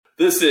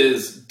This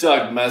is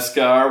Doug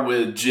Mesecar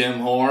with Jim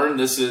Horne.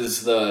 This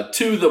is the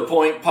To The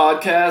Point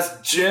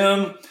podcast.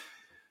 Jim,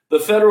 the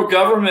federal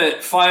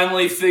government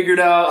finally figured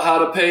out how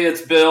to pay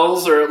its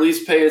bills, or at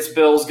least pay its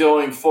bills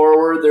going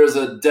forward. There's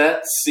a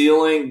debt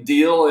ceiling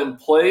deal in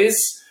place.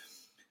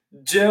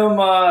 Jim,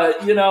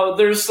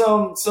 there's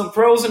some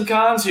pros and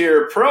cons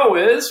here. Pro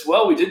is,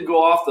 well, we didn't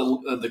go off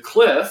the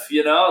cliff,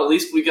 at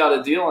least we got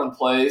a deal in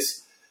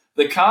place.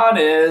 The con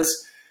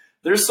is,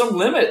 there's some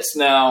limits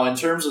now in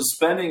terms of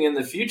spending in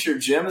the future,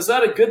 Jim. Is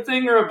that a good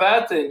thing or a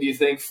bad thing, do you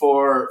think,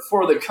 for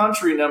the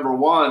country, number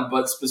one,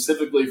 but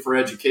specifically for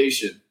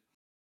education?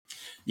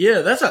 Yeah,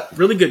 that's a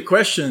really good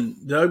question,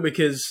 Doug,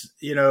 because,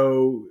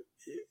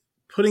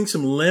 putting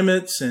some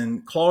limits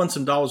and clawing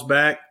some dollars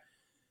back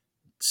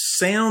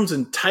sounds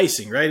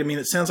enticing, right? I mean,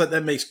 it sounds like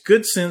that makes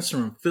good sense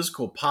from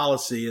fiscal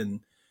policy,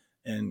 and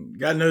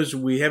God knows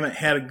we haven't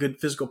had a good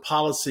fiscal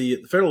policy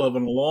at the federal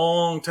level in a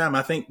long time.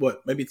 I think,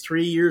 maybe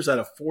 3 years out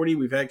of 40,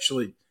 we've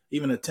actually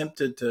even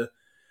attempted to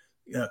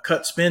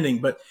cut spending.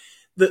 But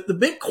the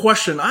big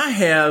question I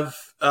have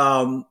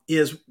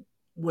is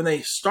when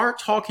they start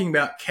talking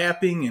about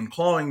capping and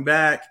clawing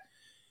back,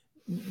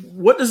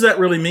 what does that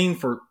really mean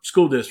for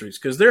school districts?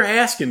 Because they're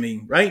asking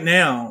me right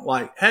now,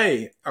 like,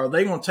 hey, are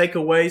they going to take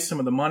away some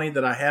of the money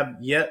that I have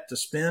yet to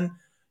spend?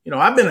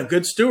 I've been a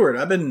good steward.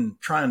 I've been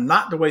trying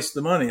not to waste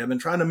the money. I've been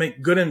trying to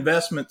make good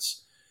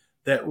investments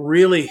that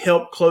really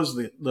help close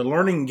the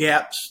learning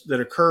gaps that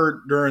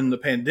occurred during the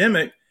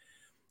pandemic.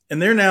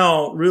 And they're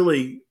now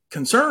really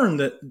concerned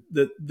that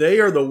they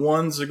are the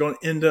ones that are going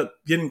to end up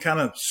getting kind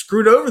of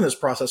screwed over in this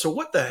process. So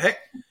what the heck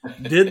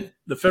did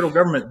the federal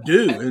government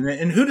do?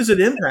 And who does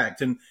it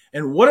impact? And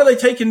what are they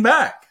taking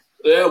back?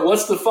 Yeah,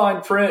 what's the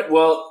fine print?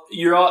 Well,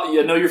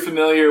 you're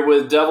familiar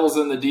with devils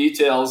in the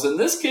details. In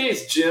this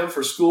case, Jim,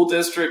 for school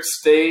districts,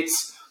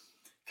 states,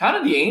 kind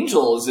of the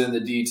angel is in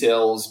the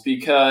details,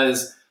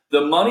 because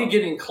the money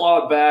getting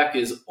clawed back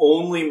is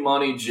only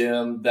money,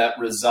 Jim, that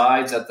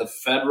resides at the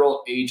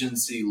federal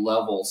agency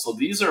level. So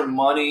these are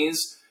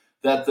monies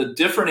that the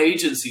different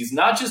agencies,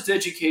 not just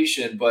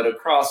education, but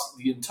across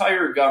the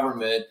entire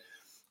government,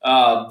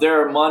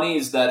 there are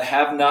monies that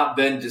have not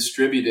been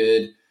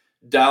distributed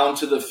down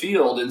to the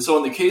field. And so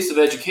in the case of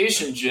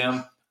education,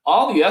 Jim,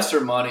 all the ESSER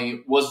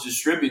money was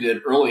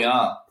distributed early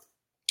on.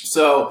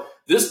 So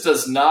this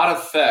does not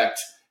affect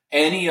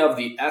any of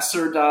the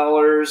ESSER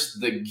dollars,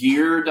 the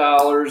GEAR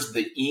dollars,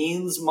 the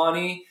EANS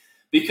money,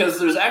 because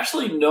there's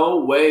actually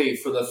no way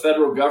for the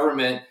federal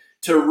government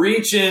to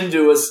reach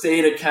into a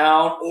state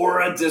account or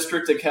a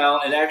district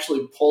account and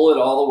actually pull it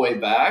all the way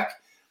back.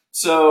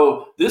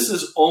 So this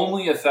is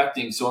only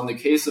affecting, so in the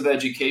case of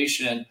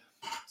education,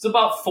 it's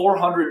about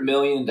 $400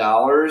 million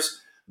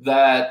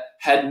that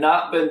had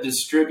not been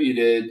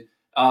distributed.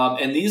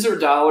 And these are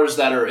dollars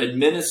that are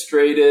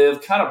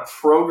administrative, kind of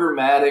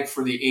programmatic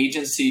for the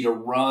agency to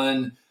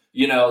run,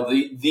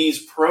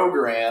 these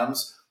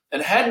programs,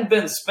 and hadn't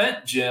been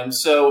spent, Jim.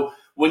 So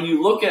when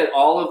you look at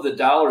all of the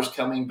dollars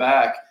coming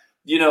back,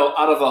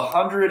 out of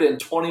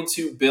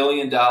 $122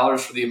 billion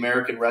for the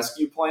American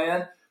Rescue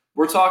Plan,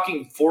 we're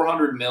talking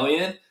 $400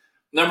 million.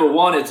 Number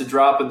one, it's a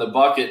drop in the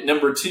bucket.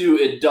 Number two,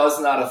 it does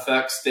not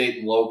affect state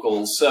and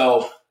locals.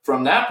 So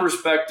from that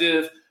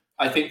perspective,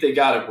 I think they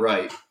got it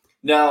right.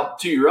 Now,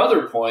 to your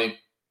other point,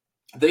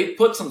 they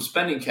put some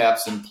spending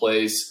caps in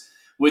place,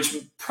 which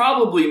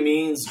probably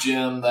means,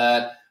 Jim,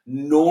 that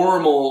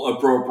normal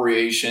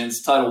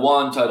appropriations, Title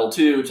I, Title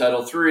II,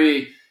 Title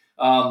III,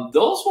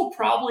 those will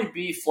probably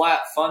be flat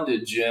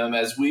funded, Jim,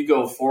 as we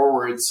go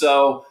forward.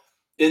 So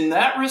in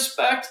that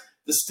respect,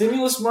 the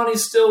stimulus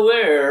money's still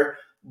there,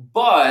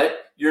 but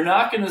you're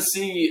not going to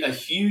see a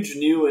huge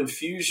new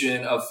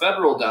infusion of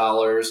federal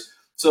dollars.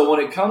 So when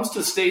it comes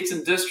to states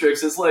and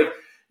districts, it's like,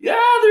 yeah,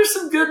 there's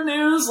some good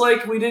news.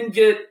 Like, we didn't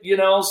get,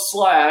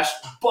 slashed,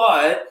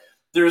 but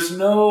there's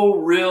no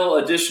real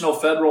additional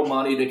federal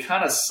money to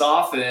kind of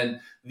soften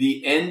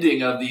the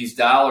ending of these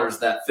dollars,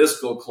 that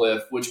fiscal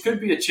cliff, which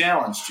could be a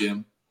challenge,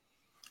 Jim.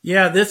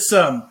 Yeah, that's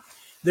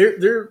they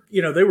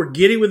were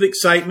giddy with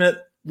excitement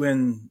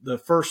when the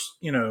first,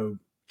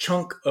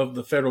 chunk of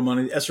the federal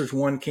money, ESSER's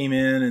 1 came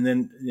in, and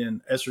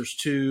then ESSER's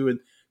 2, and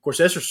of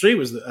course ESSER's 3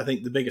 was I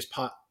think the biggest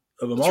pot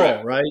of them. That's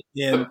all, right?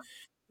 And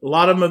a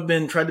lot of them have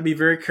been tried to be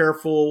very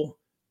careful.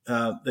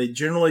 They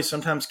generally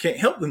sometimes can't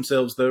help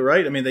themselves, though,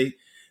 right? I mean,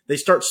 they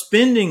start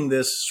spending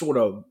this sort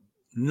of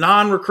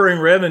non-recurring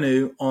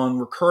revenue on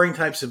recurring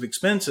types of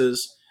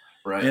expenses,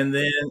 right? And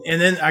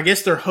then I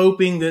guess they're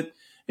hoping that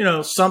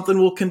something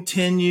will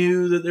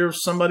continue, that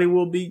somebody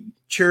will be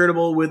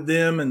charitable with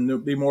them, and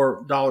there'll be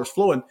more dollars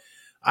flowing.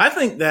 I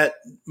think that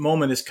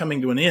moment is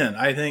coming to an end.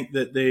 I think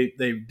that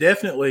they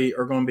definitely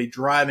are going to be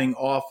driving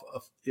off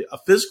a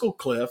fiscal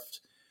cliff,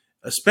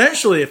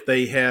 especially if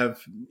they have,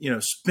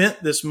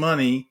 spent this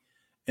money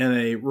in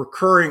a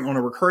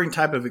recurring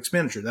type of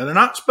expenditure. Now, they're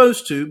not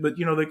supposed to, but,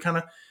 they kind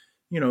of,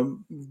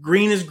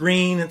 green is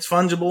green, it's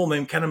fungible, and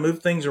they kind of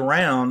move things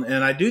around.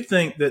 And I do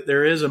think that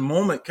there is a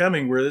moment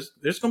coming where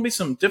there's going to be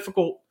some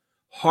difficult,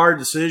 hard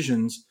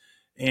decisions.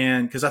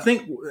 And because I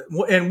think,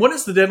 and what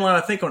is the deadline?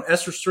 I think on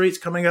Esther Street's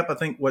coming up. I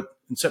think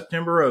in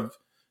September of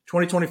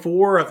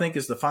 2024. I think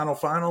is the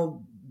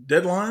final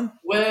deadline.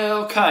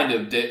 Well, kind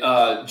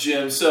of,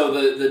 Jim.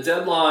 So the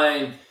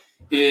deadline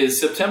is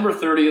September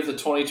 30th of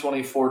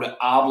 2024 to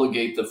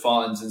obligate the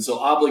funds. And so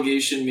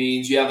obligation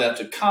means you have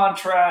to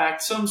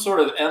contract some sort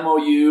of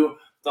MOU,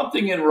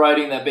 something in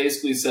writing that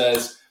basically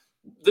says,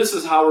 this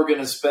is how we're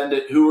going to spend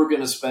it, who we're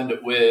going to spend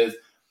it with.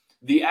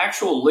 The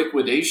actual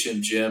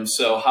liquidation, Jim,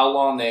 so how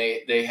long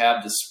they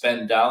have to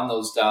spend down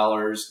those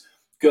dollars,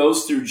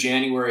 goes through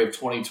January of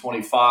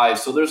 2025.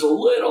 So there's a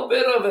little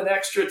bit of an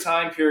extra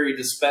time period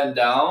to spend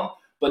down,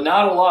 but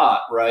not a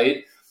lot,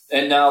 right?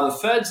 And now the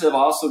feds have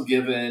also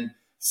given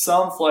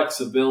some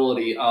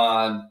flexibility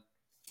on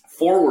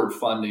forward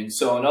funding.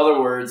 So in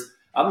other words,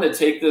 I'm going to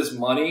take this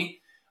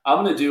money,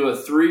 I'm going to do a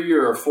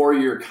 3-year or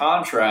 4-year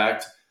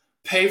contract,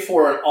 pay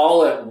for it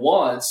all at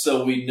once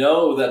so we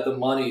know that the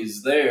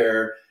money's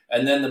there,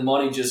 and then the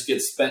money just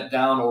gets spent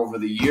down over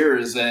the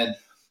years. And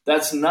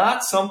that's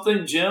not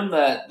something, Jim,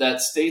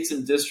 that states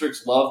and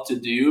districts love to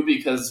do,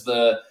 because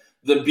the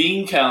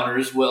bean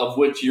counters, of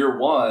which you're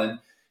one,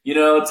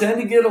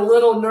 tend to get a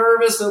little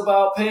nervous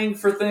about paying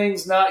for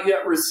things not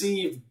yet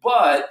received.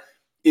 But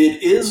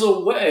it is a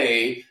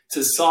way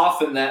to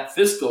soften that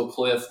fiscal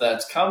cliff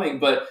that's coming.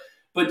 But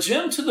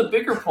Jim, to the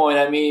bigger point,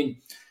 I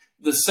mean,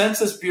 the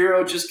Census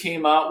Bureau just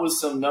came out with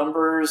some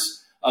numbers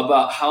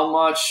about how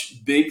much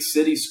big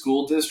city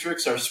school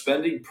districts are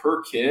spending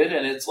per kid.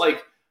 And it's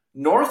like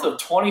north of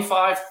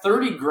 25,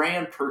 30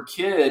 grand per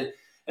kid.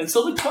 And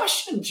so the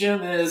question,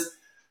 Jim, is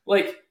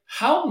like,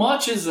 how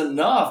much is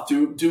enough?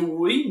 Do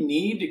we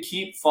need to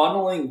keep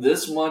funneling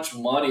this much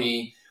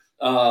money?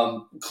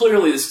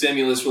 Clearly the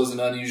stimulus was an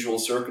unusual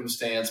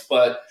circumstance,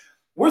 but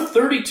we're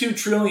 $32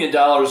 trillion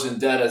in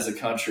debt as a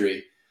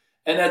country.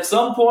 And at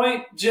some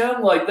point,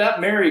 Jim, like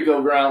that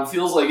merry-go-round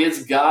feels like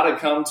it's got to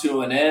come to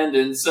an end.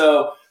 And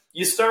so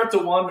you start to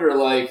wonder,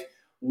 like,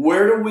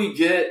 where do we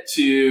get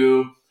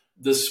to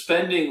the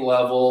spending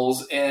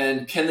levels,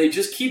 and can they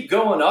just keep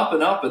going up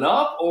and up and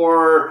up?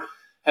 Or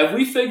have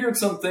we figured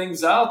some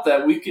things out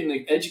that we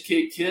can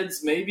educate kids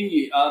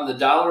maybe on the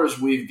dollars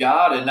we've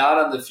got and not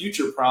on the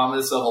future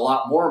promise of a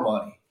lot more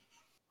money?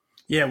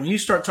 Yeah, when you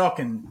start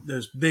talking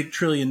those big $1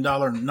 trillion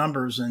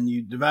numbers and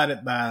you divide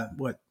it by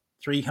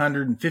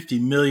 350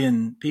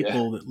 million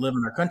people that live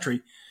in our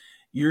country,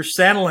 you're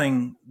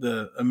saddling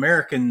the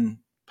American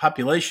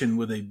population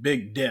with a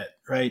big debt,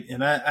 right?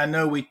 And I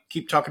know we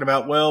keep talking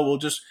about, well, we'll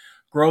just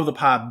grow the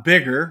pie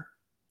bigger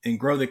and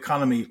grow the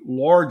economy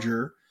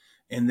larger.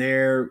 And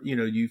there,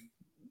 you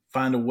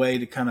find a way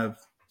to kind of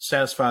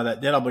satisfy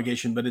that debt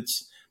obligation, but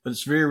it's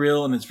very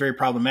real and it's very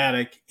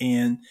problematic.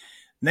 And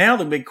now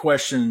the big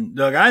question,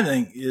 Doug, I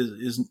think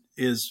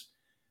is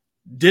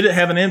did it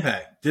have an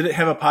impact? Did it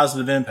have a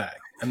positive impact?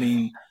 I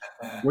mean,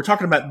 we're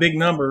talking about big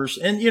numbers,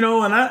 and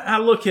and I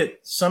look at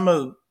some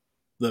of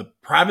the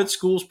private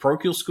schools,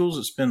 parochial schools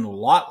that spend a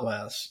lot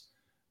less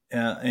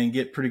and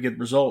get pretty good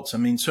results. I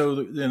mean, so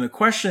then the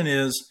question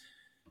is,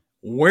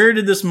 where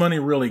did this money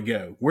really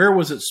go? Where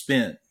was it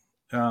spent?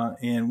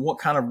 And what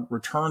kind of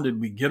return did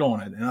we get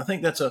on it? And I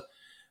think that's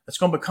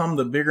going to become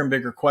the bigger and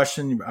bigger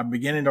question. I'm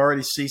beginning to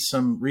already see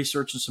some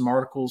research and some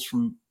articles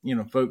from,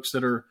 folks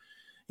that are,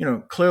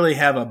 clearly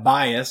have a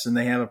bias and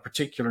they have a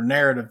particular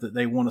narrative that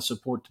they want to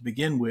support to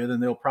begin with.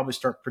 And they'll probably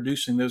start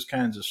producing those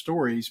kinds of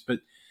stories. But,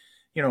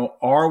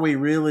 are we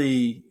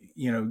really,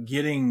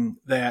 getting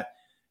that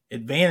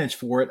advantage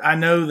for it? I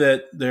know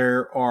that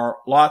there are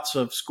lots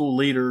of school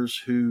leaders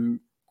who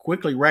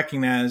quickly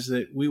recognize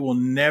that we will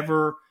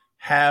never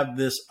have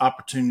this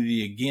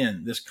opportunity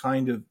again, this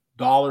kind of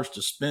dollars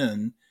to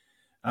spend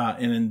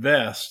and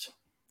invest.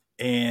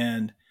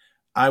 And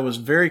I was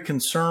very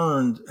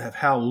concerned of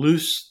how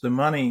loose the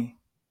money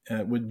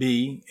would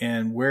be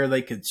and where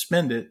they could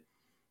spend it.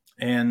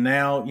 And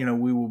now,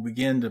 we will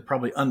begin to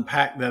probably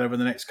unpack that over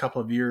the next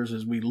couple of years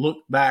as we look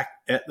back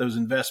at those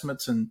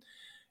investments and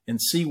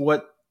see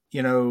what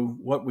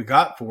we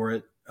got for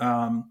it.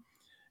 And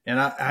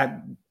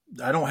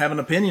I don't have an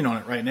opinion on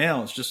it right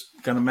now. It's just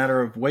kind of a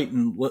matter of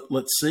waiting.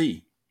 Let's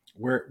see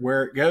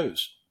where it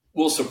goes.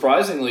 Well,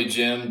 surprisingly,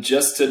 Jim,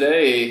 just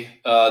today,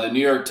 the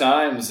New York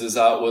Times is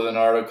out with an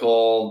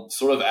article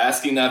sort of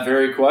asking that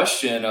very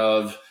question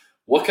of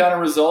what kind of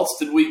results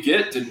did we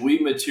get? Did we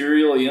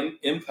materially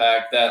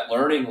impact that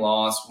learning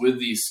loss with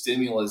these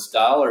stimulus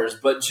dollars?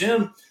 But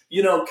Jim,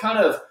 kind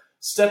of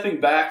stepping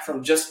back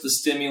from just the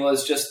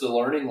stimulus, just the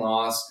learning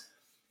loss,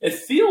 it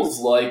feels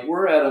like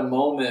we're at a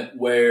moment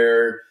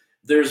where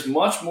there's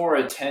much more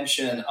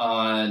attention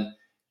on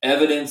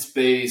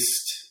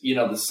evidence-based,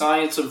 the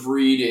science of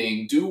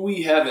reading. Do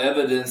we have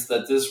evidence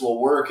that this will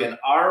work? And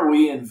are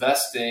we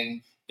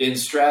investing in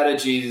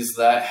strategies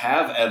that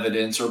have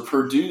evidence or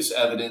produce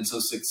evidence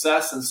of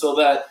success? And so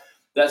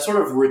that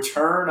sort of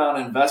return on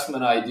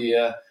investment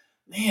idea,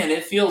 man,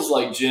 it feels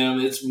like, Jim,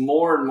 it's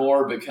more and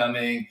more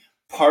becoming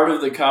part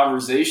of the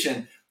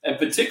conversation. And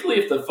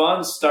particularly if the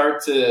funds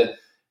start to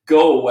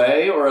go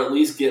away or at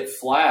least get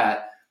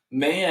flat,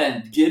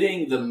 man,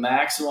 getting the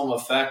maximum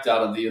effect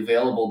out of the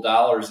available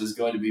dollars is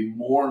going to be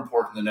more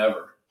important than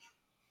ever.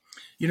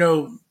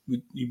 You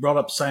brought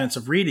up science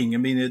of reading. I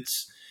mean,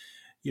 it's,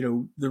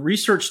 the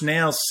research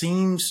now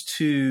seems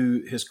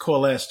to has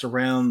coalesced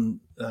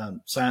around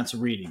science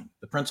of reading,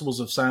 the principles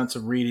of science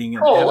of reading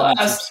and evidence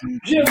of science.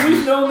 Jim,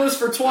 we've known this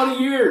for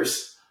 20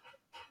 years.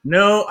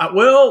 No,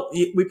 well,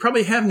 we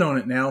probably have known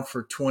it now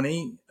for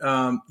 20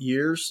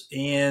 years,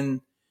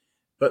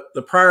 but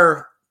the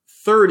prior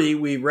 30,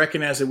 we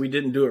recognized that we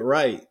didn't do it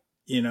right,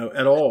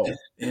 at all.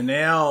 And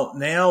now,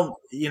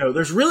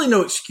 there's really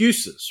no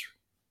excuses,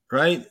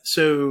 right?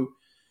 So,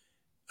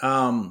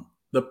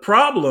 the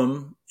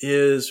problem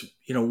is,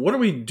 what are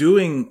we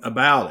doing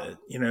about it?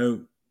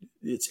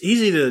 It's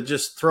easy to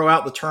just throw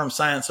out the term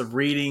science of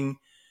reading,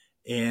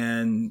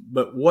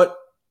 but what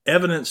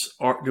evidence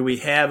do we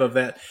have of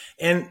that?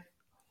 And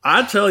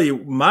I tell you,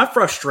 my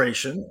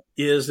frustration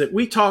is that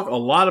we talk a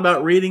lot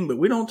about reading, but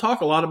we don't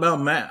talk a lot about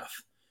math.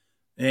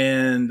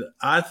 And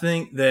I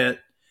think that,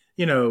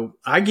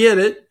 I get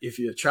it. If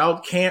a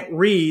child can't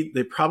read,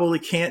 they probably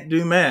can't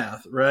do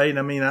math, right?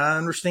 I mean, I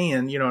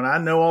understand, and I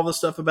know all the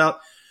stuff about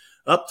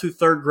up to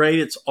third grade.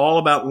 It's all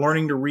about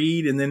learning to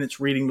read, and then it's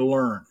reading to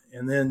learn.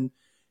 And then,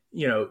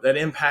 that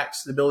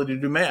impacts the ability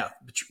to do math.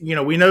 But,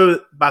 we know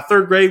that by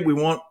third grade, we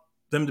want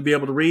them to be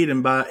able to read.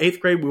 And by eighth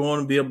grade, we want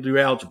them to be able to do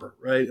algebra,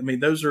 right? I mean,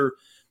 those are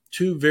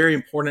two very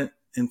important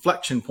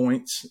inflection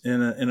points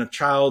in a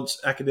child's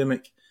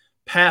academic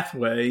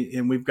pathway.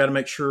 And we've got to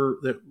make sure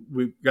that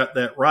we've got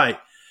that right.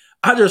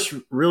 I just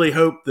really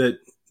hope that,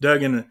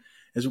 Doug,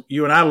 as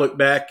you and I look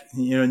back,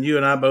 and you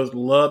and I both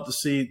love to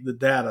see the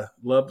data,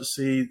 love to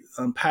see,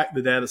 unpack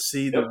the data,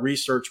 see the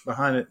research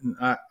behind it. And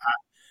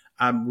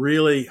I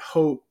really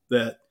hope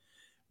that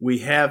we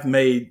have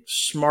made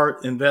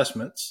smart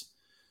investments.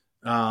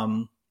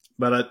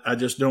 But I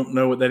just don't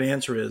know what that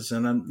answer is.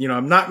 And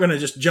I'm not going to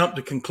just jump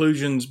to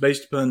conclusions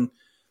based upon,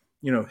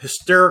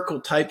 hysterical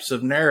types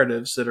of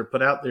narratives that are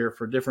put out there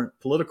for different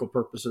political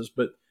purposes.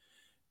 But,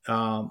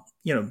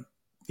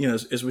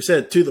 as we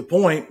said, to the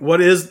point, what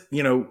is,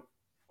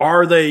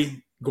 are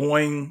they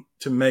going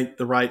to make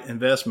the right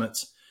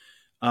investments?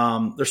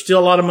 There's still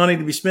a lot of money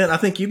to be spent. I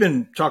think you've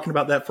been talking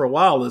about that for a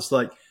while. It's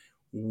like,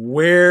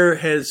 where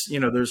has,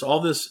 there's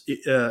all this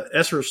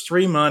ESSER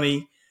 3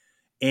 money,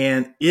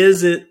 and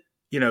is it,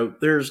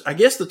 I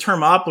guess the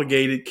term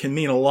obligated can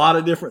mean a lot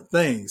of different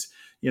things.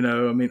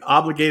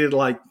 Obligated,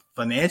 like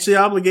financially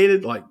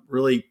obligated, like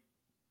really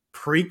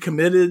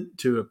pre-committed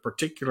to a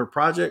particular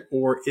project,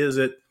 or is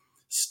it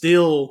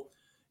still,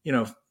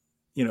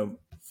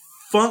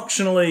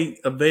 functionally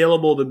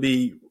available to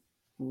be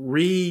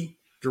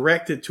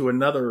redirected to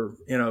another,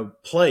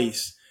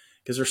 place?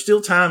 Because there's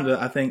still time to,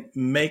 I think,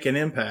 make an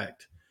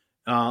impact.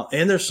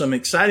 And there's some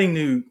exciting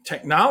new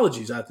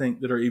technologies, I think,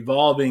 that are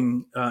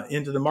evolving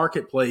into the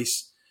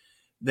marketplace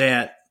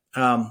that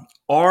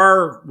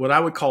are what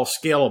I would call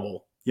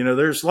scalable.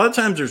 There's a lot of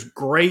times there's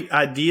great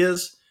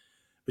ideas,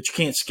 but you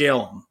can't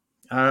scale them.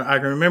 I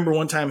can remember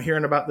one time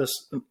hearing about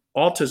this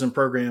autism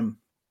program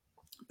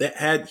that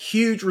had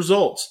huge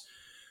results,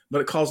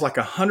 but it costs like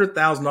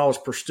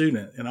 $100,000 per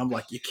student. And I'm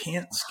like, you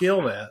can't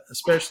scale that,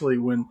 especially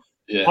when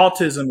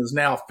autism is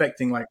now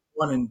affecting like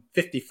 1 in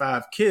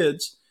 55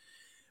 kids.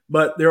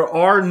 But there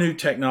are new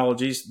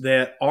technologies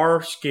that are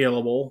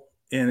scalable,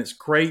 and it's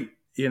great,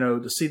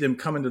 to see them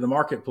come into the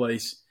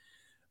marketplace.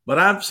 But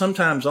I've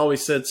sometimes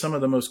always said some of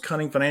the most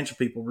cunning financial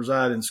people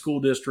reside in school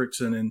districts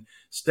and in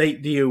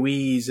state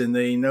DOEs, and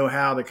they know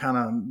how to kind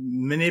of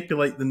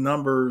manipulate the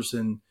numbers.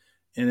 And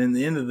in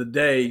the end of the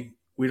day,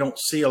 we don't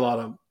see a lot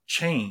of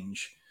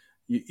change.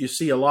 You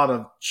see a lot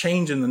of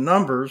change in the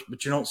numbers,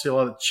 but you don't see a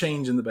lot of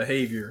change in the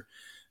behavior.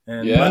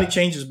 And money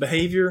changes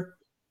behavior,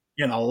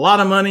 and a lot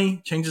of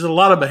money changes a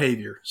lot of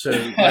behavior. So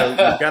you've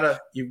got to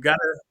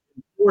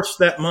enforce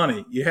that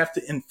money. You have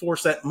to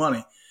enforce that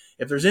money.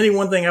 If there's any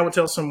one thing I would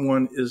tell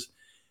someone is,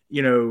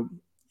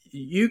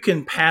 you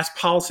can pass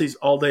policies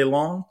all day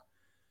long,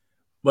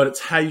 but it's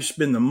how you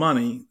spend the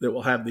money that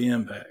will have the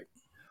impact.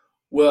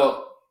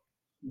 Well,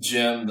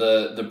 Jim,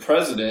 the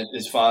president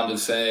is fond of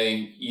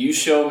saying, you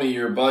show me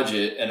your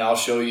budget and I'll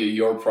show you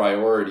your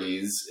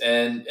priorities.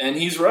 And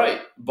he's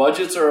right.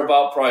 Budgets are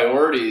about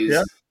priorities.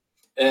 Yeah.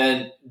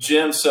 And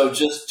Jim, so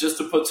just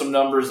to put some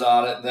numbers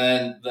on it,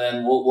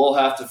 then we'll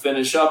have to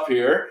finish up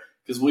here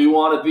because we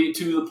want to be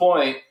to the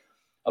point.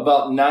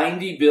 About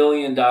 $90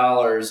 billion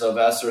of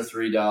ESSER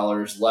 3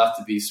 dollars left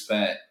to be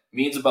spent.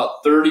 Means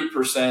about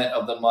 30%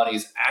 of the money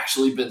has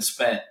actually been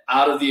spent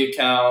out of the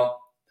account,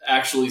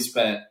 actually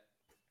spent.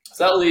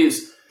 So that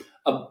leaves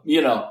a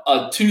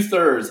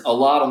 2/3, a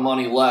lot of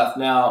money left.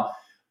 Now,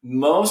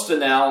 most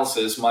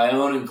analysis, my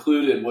own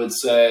included, would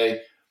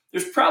say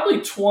there's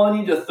probably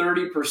 20 to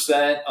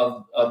 30%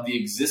 of the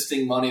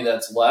existing money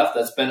that's left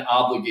that's been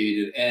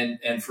obligated.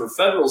 And for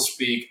federal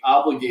speak,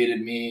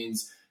 obligated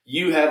means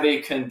you have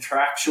a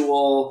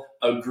contractual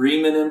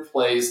agreement in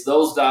place.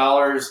 Those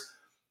dollars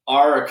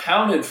are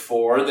accounted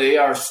for. They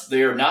are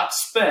not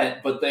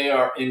spent, but they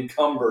are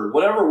encumbered.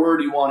 Whatever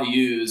word you want to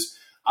use,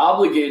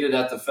 Obligated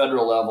at the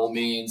federal level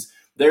means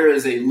there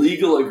is a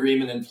legal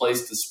agreement in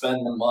place to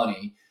spend the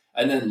money.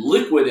 And then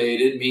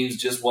liquidated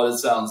means just what it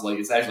sounds like.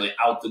 It's actually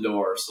out the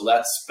door. So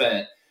that's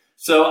spent.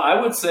 So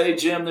I would say,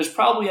 Jim, there's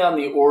probably on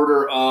the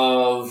order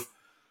of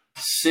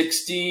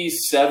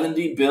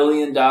 $60-70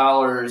 billion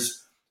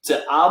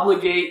to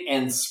obligate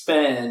and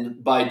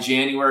spend by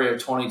January of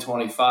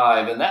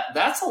 2025. And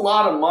that's a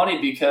lot of money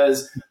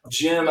because,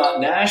 Jim,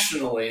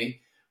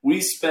 nationally,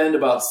 we spend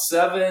about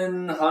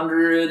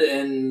 $700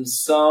 and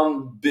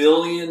some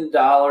billion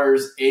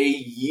a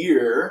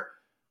year,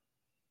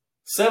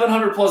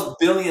 700 plus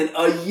billion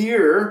a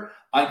year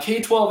on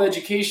K-12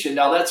 education.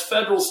 Now that's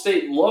federal,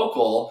 state, and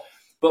local.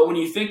 But when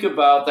you think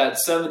about that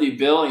 70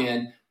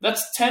 billion,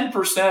 that's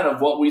 10%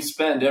 of what we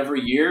spend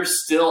every year,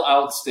 still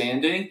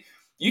outstanding.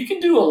 You can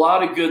do a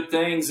lot of good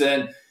things.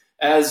 And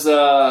as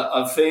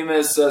a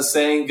famous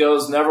saying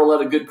goes, never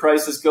let a good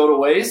crisis go to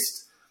waste.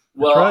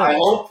 Well, right. I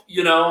hope,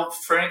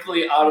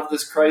 frankly, out of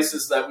this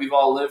crisis that we've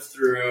all lived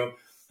through,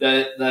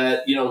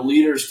 that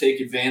leaders take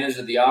advantage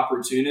of the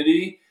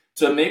opportunity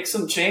to make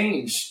some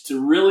change, to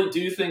really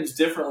do things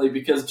differently.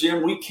 Because,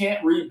 Jim, we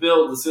can't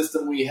rebuild the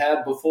system we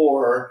had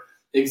before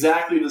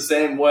exactly the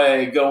same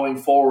way going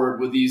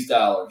forward with these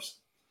dollars.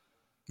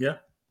 Yeah.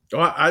 Oh,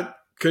 I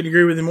couldn't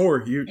agree with you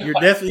more. You're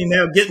definitely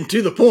now getting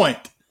to the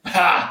point.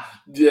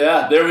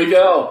 Yeah, there we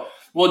go.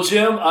 Well,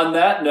 Jim, on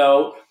that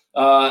note,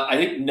 I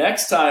think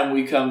next time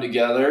we come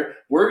together,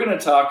 we're going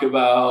to talk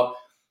about,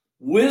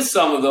 with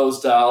some of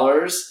those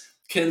dollars,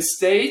 can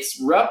states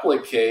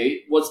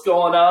replicate what's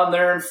going on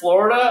there in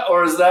Florida,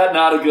 or is that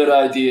not a good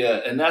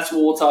idea? And that's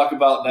what we'll talk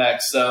about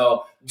next.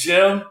 So,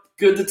 Jim,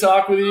 good to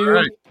talk with you,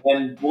 right.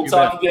 And we'll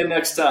talk again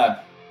next time.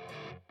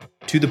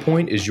 To the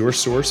Point is your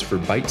source for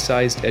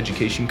bite-sized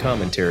education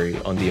commentary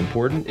on the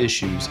important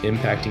issues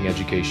impacting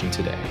education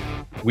today.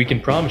 We can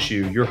promise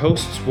you your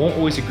hosts won't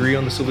always agree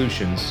on the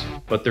solutions,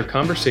 but their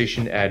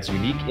conversation adds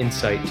unique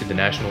insight to the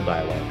national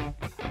dialogue.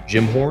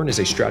 Jim Horne is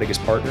a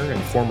Strategist partner and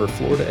former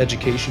Florida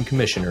Education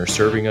Commissioner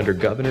serving under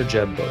Governor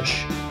Jeb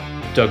Bush.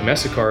 Doug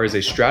Mesecar is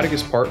a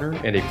Strategist partner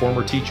and a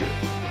former teacher.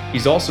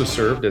 He's also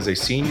served as a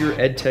senior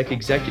EdTech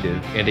executive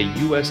and a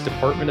U.S.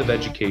 Department of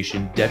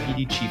Education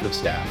Deputy Chief of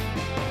Staff.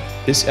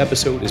 This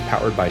episode is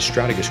powered by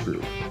Strategist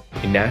Group,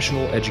 a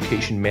national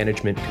education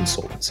management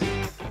consultancy.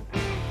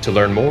 To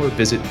learn more,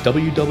 visit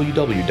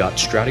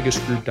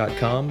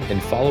www.strategistgroup.com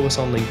and follow us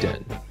on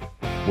LinkedIn.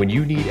 When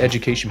you need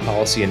education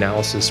policy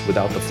analysis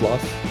without the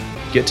fluff,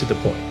 get to the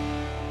point.